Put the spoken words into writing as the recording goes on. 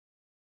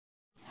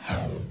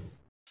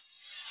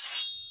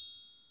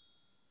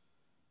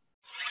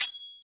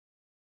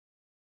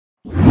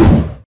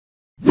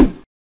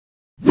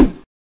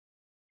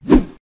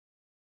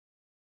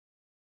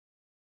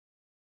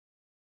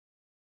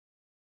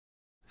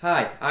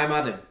Hi, I'm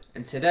Adam,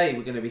 and today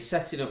we're going to be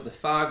setting up the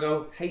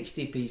FARGO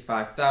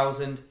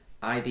HDP5000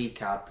 ID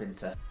card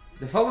printer.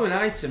 The following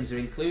items are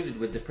included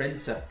with the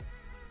printer: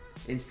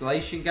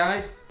 installation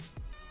guide,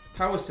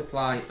 power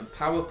supply and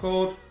power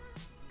cord,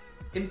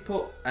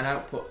 input and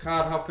output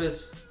card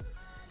hoppers,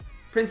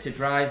 printer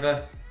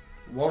driver,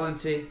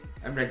 warranty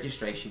and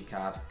registration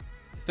card.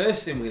 The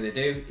first thing we're going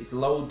to do is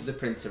load the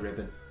printer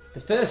ribbon.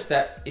 The first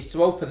step is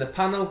to open the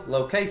panel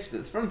located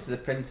at the front of the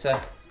printer,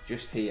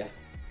 just here.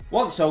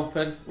 Once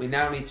open, we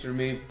now need to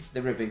remove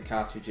the ribbon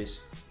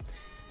cartridges.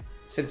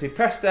 Simply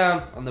press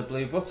down on the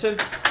blue button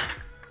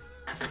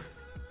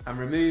and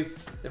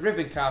remove the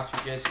ribbon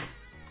cartridges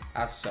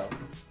as so.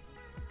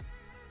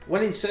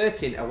 When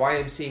inserting a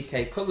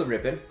YMCK colour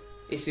ribbon,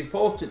 it's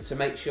important to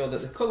make sure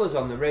that the colours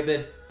on the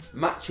ribbon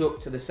match up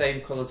to the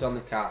same colours on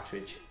the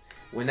cartridge.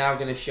 We're now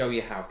going to show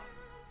you how.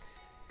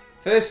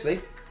 Firstly,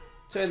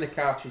 turn the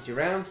cartridge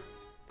around,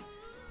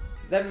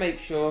 then make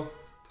sure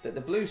that the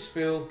blue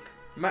spool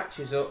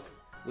matches up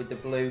with the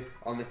blue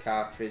on the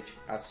cartridge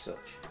as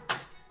such.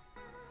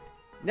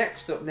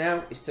 Next up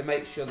now is to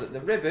make sure that the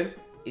ribbon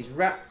is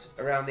wrapped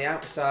around the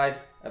outside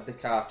of the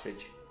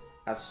cartridge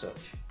as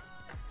such.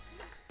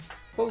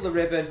 Pull the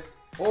ribbon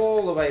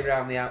all the way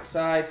around the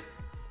outside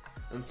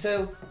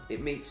until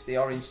it meets the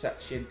orange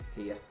section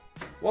here.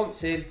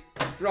 Once in,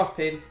 drop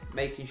in,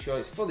 making sure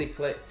it's fully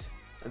clipped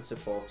and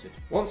supported.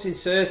 Once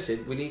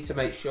inserted, we need to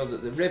make sure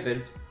that the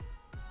ribbon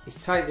is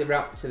tightly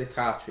wrapped to the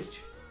cartridge.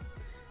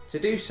 To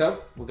do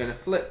so, we're going to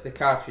flip the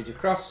cartridge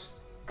across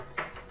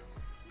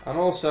and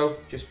also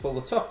just pull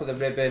the top of the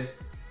ribbon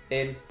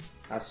in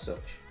as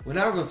such. We're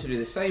now going to do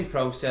the same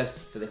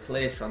process for the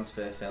clear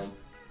transfer film.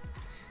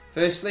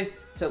 Firstly,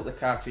 tilt the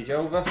cartridge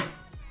over.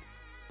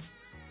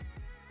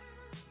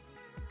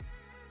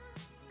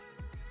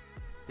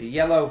 The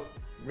yellow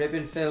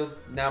ribbon film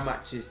now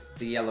matches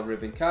the yellow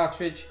ribbon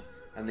cartridge,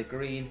 and the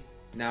green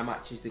now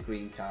matches the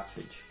green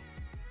cartridge.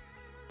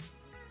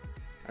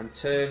 And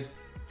turn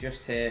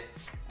just here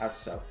as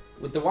so.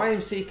 With the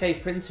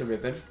YMCK printer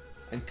ribbon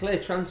and clear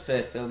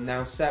transfer film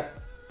now set,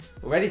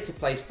 we're ready to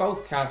place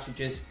both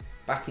cartridges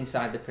back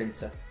inside the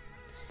printer.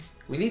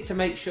 We need to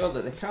make sure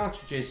that the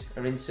cartridges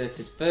are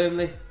inserted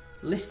firmly,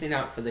 listing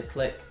out for the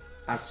click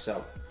as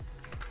so.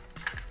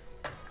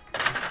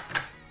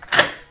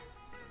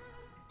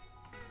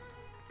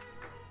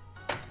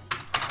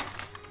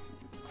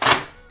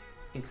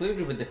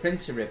 Included with the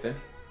printer ribbon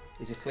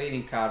is a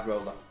cleaning card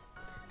roller.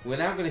 We're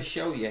now going to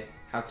show you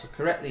how to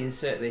correctly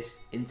insert this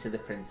into the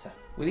printer.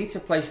 We need to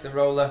place the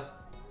roller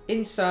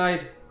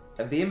inside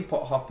of the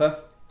input hopper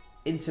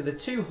into the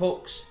two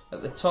hooks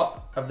at the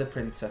top of the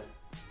printer.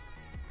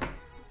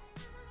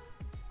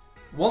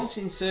 Once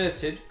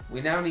inserted,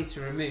 we now need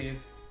to remove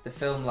the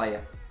film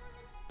layer.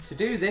 To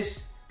do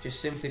this,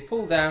 just simply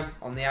pull down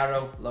on the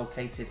arrow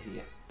located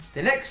here.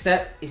 The next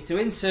step is to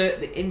insert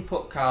the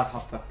input card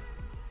hopper.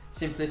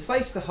 Simply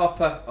place the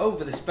hopper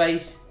over the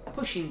space,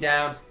 pushing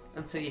down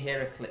until you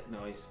hear a click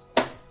noise.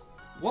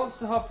 Once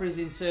the hopper is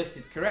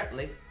inserted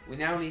correctly, we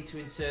now need to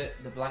insert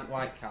the blank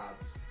white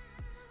cards.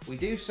 We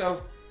do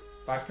so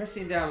by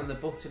pressing down on the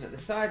button at the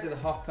side of the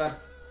hopper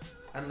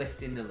and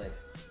lifting the lid.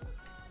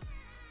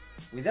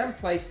 We then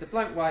place the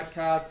blank white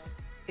cards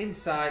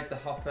inside the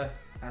hopper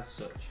as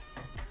such.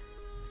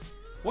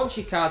 Once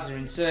your cards are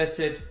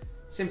inserted,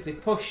 simply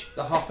push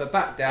the hopper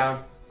back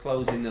down,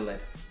 closing the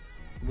lid.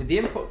 With the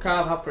input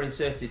card hopper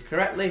inserted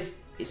correctly,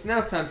 it's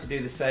now time to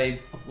do the same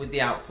with the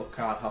output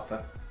card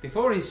hopper.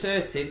 Before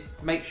inserting,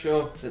 make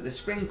sure that the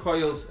spring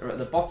coils are at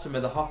the bottom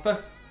of the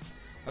hopper,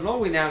 and all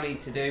we now need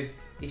to do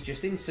is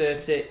just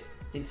insert it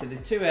into the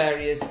two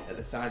areas at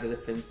the side of the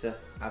printer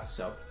as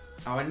so.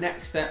 Our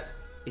next step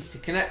is to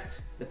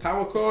connect the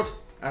power cord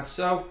as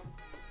so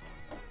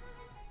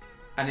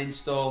and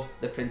install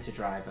the printer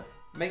driver.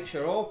 Make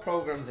sure all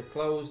programs are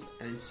closed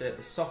and insert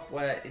the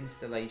software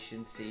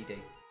installation CD.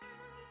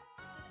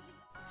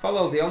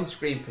 Follow the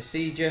on-screen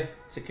procedure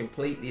to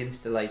complete the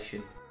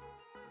installation.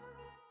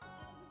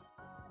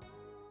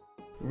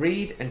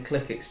 Read and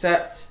click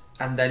accept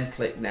and then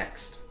click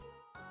next.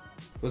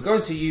 We're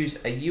going to use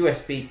a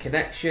USB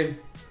connection,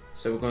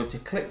 so we're going to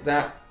click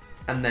that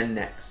and then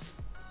next.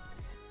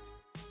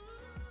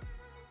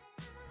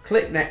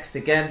 Click next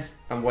again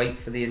and wait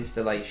for the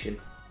installation.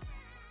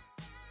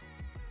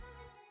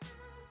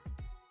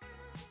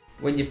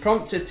 When you're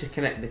prompted to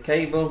connect the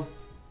cable,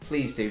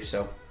 please do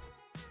so.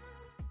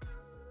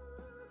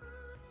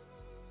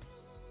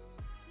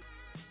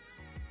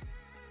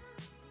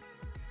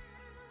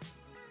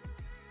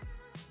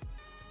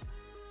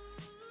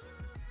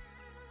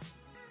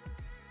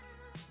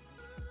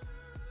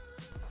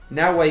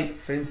 Now wait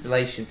for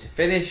installation to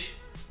finish,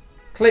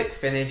 click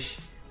finish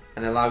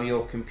and allow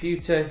your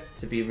computer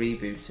to be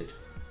rebooted.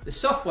 The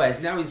software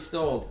is now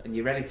installed and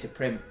you're ready to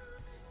print.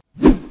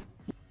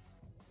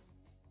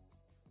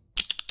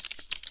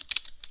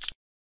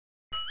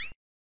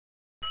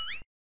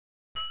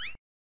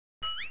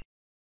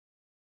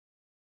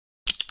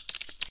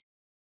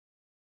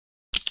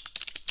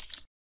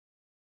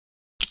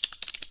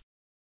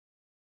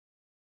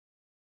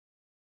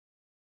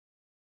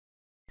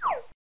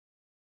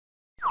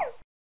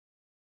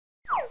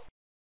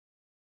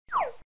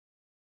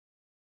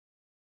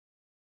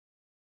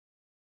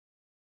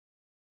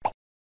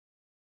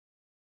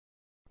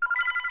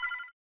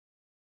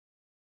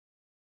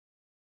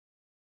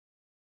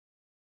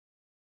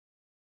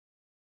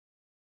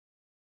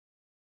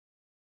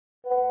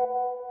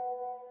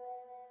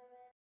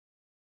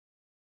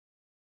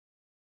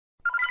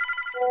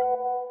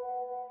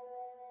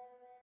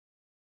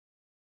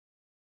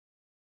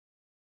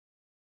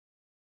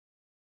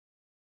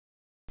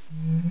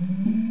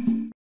 you.